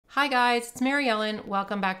Hi guys, it's Mary Ellen.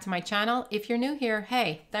 Welcome back to my channel. If you're new here,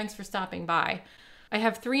 hey, thanks for stopping by. I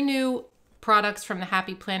have 3 new products from the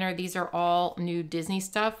Happy Planner. These are all new Disney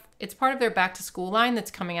stuff. It's part of their back to school line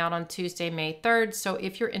that's coming out on Tuesday, May 3rd. So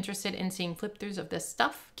if you're interested in seeing flip throughs of this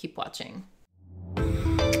stuff, keep watching.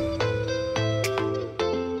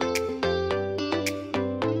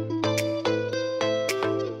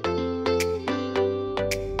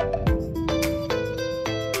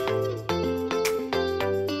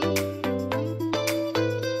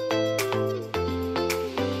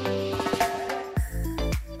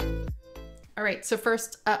 All right, so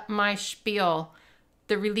first up, my spiel.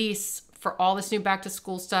 The release for all this new back to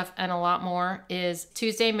school stuff and a lot more is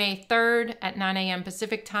Tuesday, May 3rd at 9 a.m.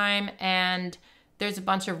 Pacific time. And there's a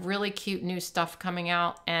bunch of really cute new stuff coming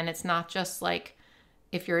out. And it's not just like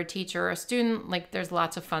if you're a teacher or a student, like there's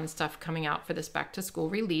lots of fun stuff coming out for this back to school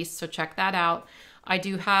release. So check that out. I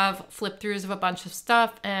do have flip throughs of a bunch of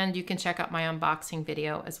stuff and you can check out my unboxing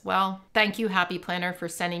video as well. Thank you, Happy Planner, for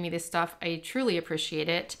sending me this stuff. I truly appreciate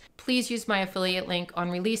it. Please use my affiliate link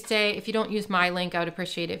on release day. If you don't use my link, I would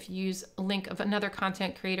appreciate it if you use a link of another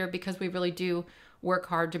content creator because we really do work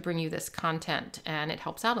hard to bring you this content and it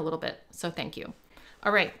helps out a little bit. So thank you.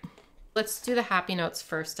 All right, let's do the Happy Notes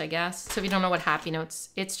first, I guess. So if you don't know what Happy Notes,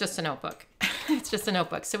 it's just a notebook. It's just a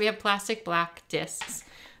notebook. So we have plastic black discs.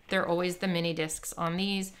 They're always the mini discs on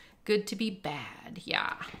these. Good to be bad,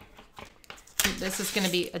 yeah. This is gonna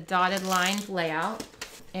be a dotted line layout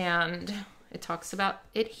and it talks about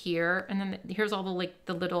it here. And then here's all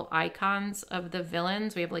the little icons of the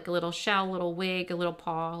villains. We have like a little shell, little wig, a little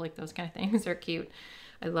paw, like those kind of things are cute.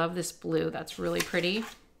 I love this blue, that's really pretty.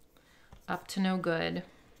 Up to no good.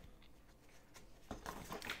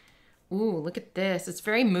 Ooh, look at this. It's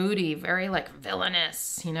very moody, very like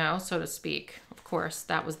villainous, you know, so to speak. Of course,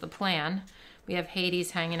 that was the plan. We have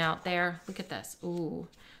Hades hanging out there. Look at this. Ooh.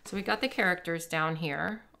 So we got the characters down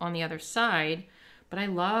here on the other side, but I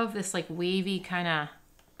love this like wavy kind of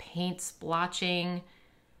paint splotching.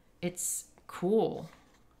 It's cool.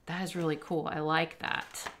 That is really cool. I like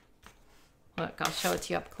that. Look, I'll show it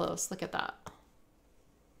to you up close. Look at that.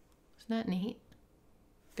 Isn't that neat?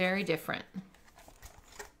 Very different.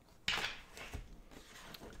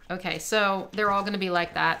 Okay, so they're all going to be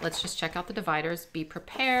like that. Let's just check out the dividers. Be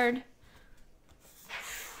prepared.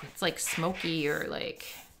 It's like smoky or like,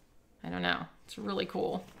 I don't know. It's really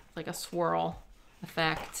cool. Like a swirl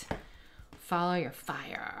effect. Follow your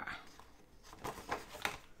fire.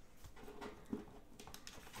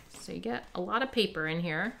 So you get a lot of paper in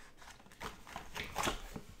here.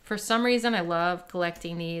 For some reason, I love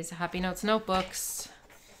collecting these Happy Notes notebooks.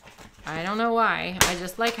 I don't know why. I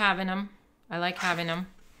just like having them. I like having them.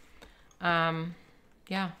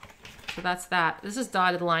 Yeah, so that's that. This is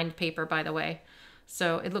dotted lined paper, by the way.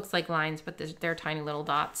 So it looks like lines, but they're tiny little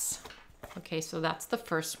dots. Okay, so that's the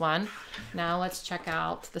first one. Now let's check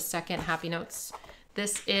out the second Happy Notes.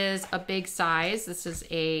 This is a big size. This is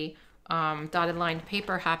a dotted lined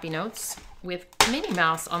paper Happy Notes with Minnie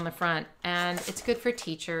Mouse on the front, and it's good for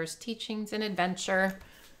teachers. Teaching's an adventure.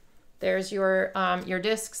 There's your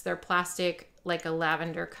discs. They're plastic, like a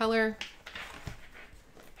lavender color.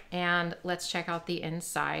 And let's check out the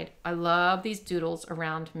inside. I love these doodles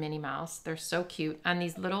around Minnie Mouse. They're so cute. And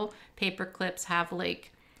these little paper clips have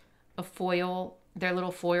like a foil, they're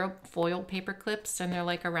little foil paper clips and they're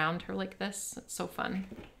like around her like this. It's so fun.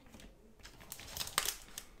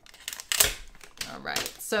 All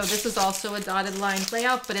right, so this is also a dotted line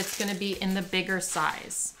layout, but it's gonna be in the bigger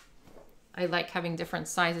size. I like having different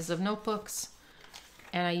sizes of notebooks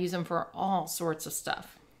and I use them for all sorts of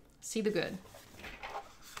stuff. See the good.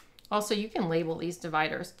 Also, you can label these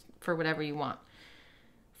dividers for whatever you want.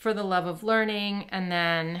 For the love of learning, and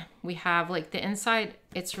then we have like the inside.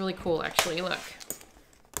 It's really cool, actually. Look,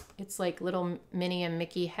 it's like little Minnie and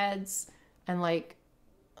Mickey heads and like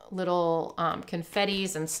little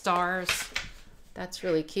confettis and stars. That's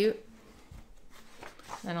really cute.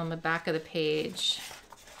 And on the back of the page,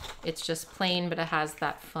 it's just plain, but it has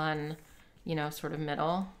that fun, you know, sort of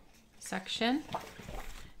middle section.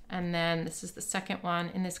 And then this is the second one.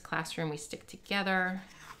 In this classroom, we stick together.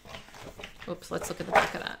 Oops, let's look at the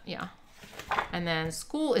back of that. Yeah. And then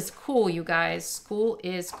school is cool, you guys. School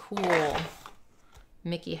is cool.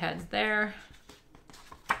 Mickey heads there.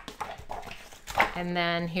 And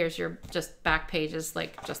then here's your just back pages,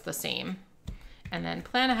 like just the same. And then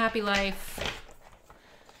plan a happy life.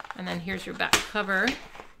 And then here's your back cover.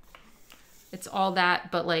 It's all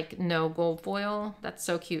that, but like no gold foil. That's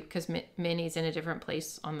so cute because Minnie's in a different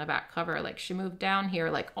place on the back cover. Like she moved down here,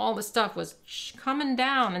 like all the stuff was coming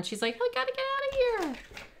down and she's like, I gotta get out of here.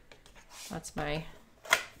 That's my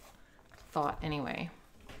thought anyway.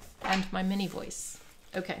 And my mini voice.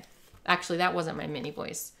 Okay. Actually, that wasn't my mini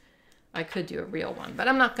voice. I could do a real one, but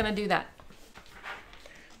I'm not going to do that.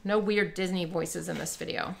 No weird Disney voices in this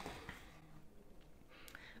video.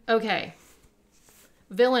 Okay.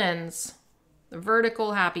 Villains. The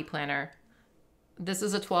Vertical Happy Planner. This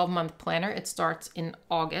is a 12-month planner. It starts in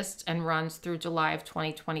August and runs through July of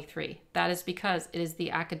 2023. That is because it is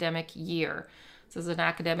the academic year. This is an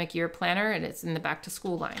academic year planner, and it's in the back to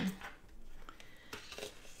school line.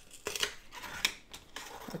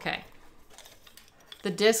 Okay.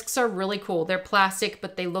 The discs are really cool. They're plastic,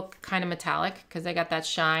 but they look kind of metallic because they got that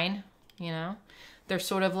shine, you know? They're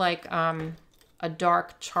sort of like a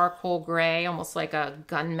dark charcoal gray, almost like a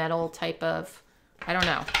gunmetal type of, I don't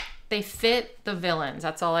know. They fit the villains.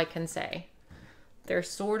 That's all I can say. They're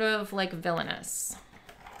sort of like Villainous.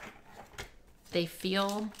 They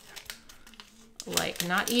feel like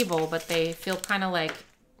not evil, but they feel kind of like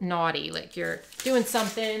naughty. Like you're doing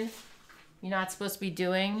something you're not supposed to be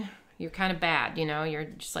doing. You're kind of bad, you know? You're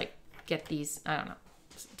just like, get these, I don't know.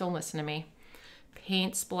 Don't listen to me.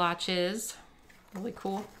 Paint splotches. Really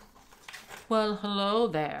cool. Well, hello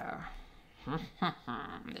there.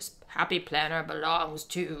 This happy planner belongs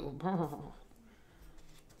to...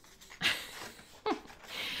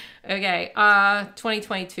 Okay,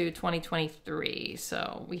 2022, 2023.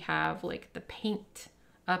 So we have like the paint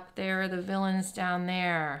up there, the villains down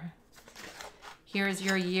there. Here's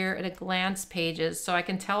your year at a glance pages. So I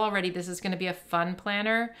can tell already this is going to be a fun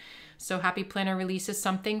planner. So Happy Planner releases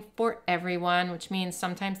something for everyone, which means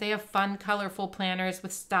sometimes they have fun, colorful planners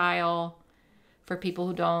with style for people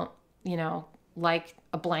who don't, you know, like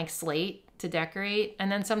a blank slate to decorate.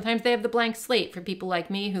 And then sometimes they have the blank slate for people like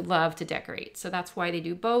me who love to decorate. So that's why they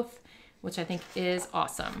do both, which I think is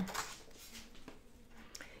awesome.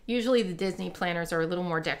 Usually the Disney planners are a little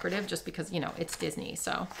more decorative just because, you know, it's Disney.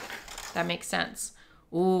 So that makes sense.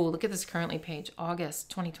 Ooh, look at this currently page, August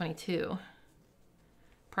 2022.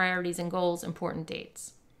 Priorities and goals, important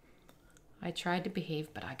dates. I tried to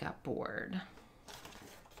behave, but I got bored.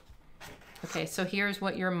 Okay, so here's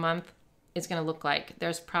what your month is going to look like.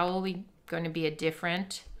 There's probably going to be a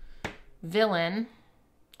different villain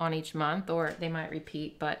on each month, or they might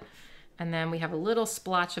repeat, but, and then we have a little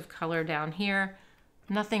splotch of color down here.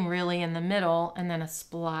 Nothing really in the middle, and then a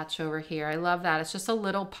splotch over here. I love that. It's just a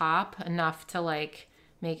little pop, enough to like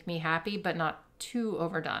make me happy, but not too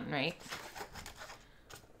overdone, right?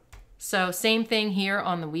 So same thing here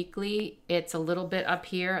on the weekly. It's a little bit up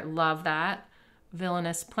here. Love that.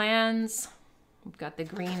 Villainous plans. We've got the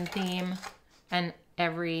green theme, and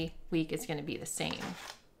every week it's going to be the same.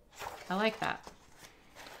 I like that.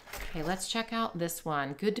 Okay, let's check out this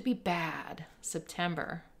one. Good to be bad,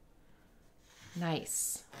 September.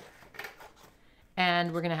 Nice.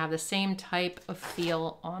 And we're going to have the same type of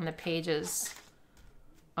feel on the pages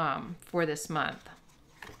for this month.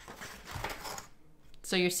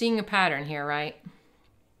 So you're seeing a pattern here, right?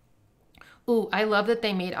 Ooh, I love that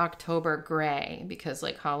they made October gray because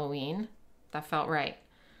like Halloween, that felt right.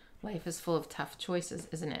 Life is full of tough choices,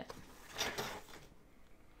 isn't it?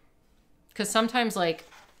 Because sometimes like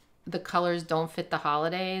the colors don't fit the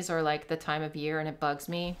holidays or like the time of year, and it bugs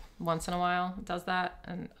me once in a while. It does that,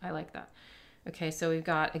 and I like that. Okay, so we've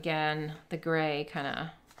got, again, the gray kind of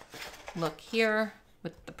look here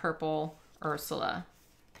with the purple Ursula.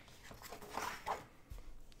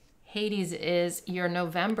 Hades is your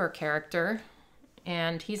November character,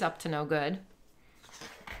 and he's up to no good.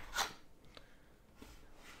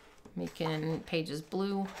 Making pages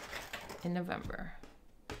blue in November.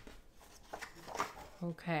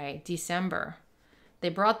 Okay, December. They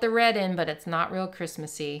brought the red in, but it's not real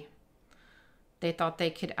Christmassy. They thought they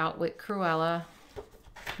could outwit Cruella.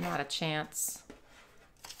 Not a chance.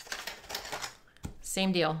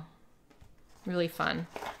 Same deal. Really fun.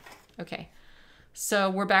 Okay, so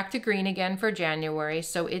we're back to green again for January.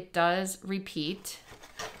 So it does repeat.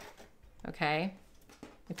 Okay,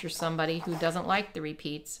 if you're somebody who doesn't like the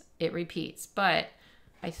repeats, it repeats. But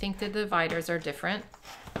I think the dividers are different.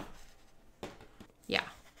 Yeah.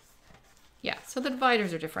 Yeah, so the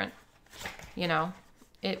dividers are different. You know,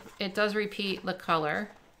 it does repeat the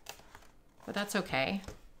color, but that's okay.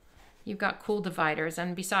 You've got cool dividers,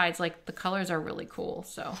 and besides, like, the colors are really cool,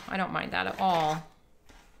 so I don't mind that at all.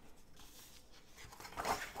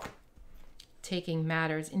 Taking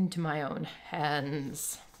matters into my own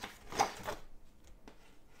hands.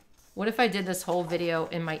 What if I did this whole video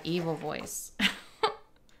in my evil voice?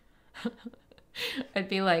 I'd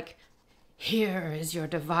be like, here is your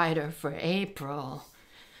divider for April.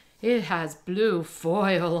 It has blue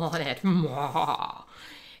foil on it.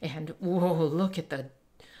 And whoa, look at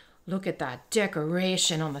Look at that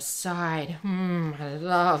decoration on the side. I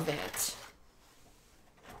love it.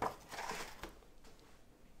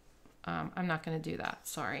 I'm not going to do that.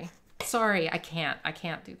 Sorry. Sorry, I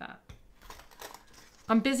can't do that.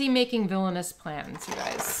 I'm busy making villainous plans, you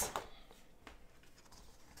guys.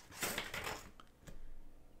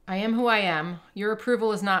 I am who I am. Your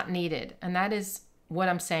approval is not needed. And that is what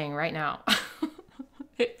I'm saying right now.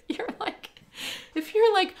 If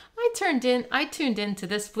you're like, I tuned into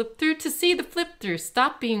this flip through to see the flip through.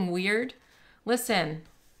 Stop being weird. Listen,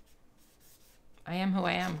 I am who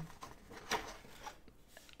I am.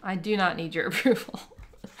 I do not need your approval.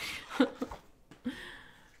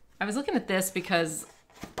 I was looking at this because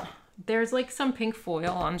there's like some pink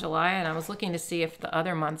foil on July, and I was looking to see if the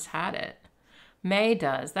other months had it. May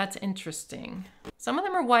does. That's interesting. Some of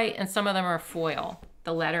them are white and some of them are foil,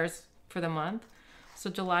 the letters for the month. So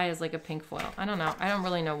July is like a pink foil. I don't know. I don't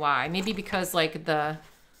really know why. Maybe because like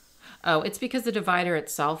it's because the divider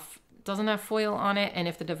itself doesn't have foil on it. And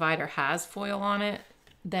if the divider has foil on it,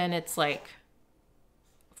 then it's like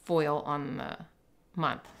foil on the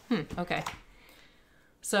month. Okay.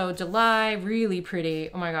 So July, really pretty.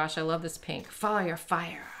 Oh my gosh, I love this pink. Follow your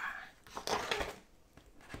fire.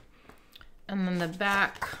 And then the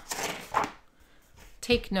back,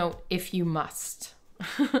 take note if you must.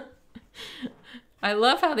 I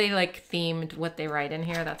love how they like themed what they write in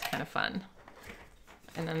here. That's kind of fun.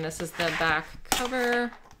 And then this is the back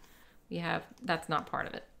cover. We have, that's not part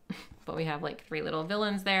of it, but we have like 3 little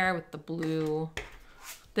villains there with the blue.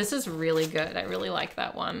 This is really good. I really like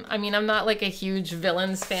that one. I mean, I'm not like a huge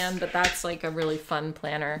villains fan, but that's like a really fun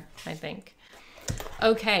planner, I think.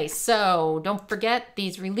 Okay, so don't forget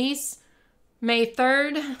these release May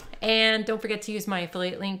 3rd, and don't forget to use my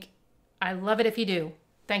affiliate link. I love it if you do.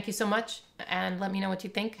 Thank you so much, and let me know what you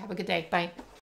think. Have a good day. Bye.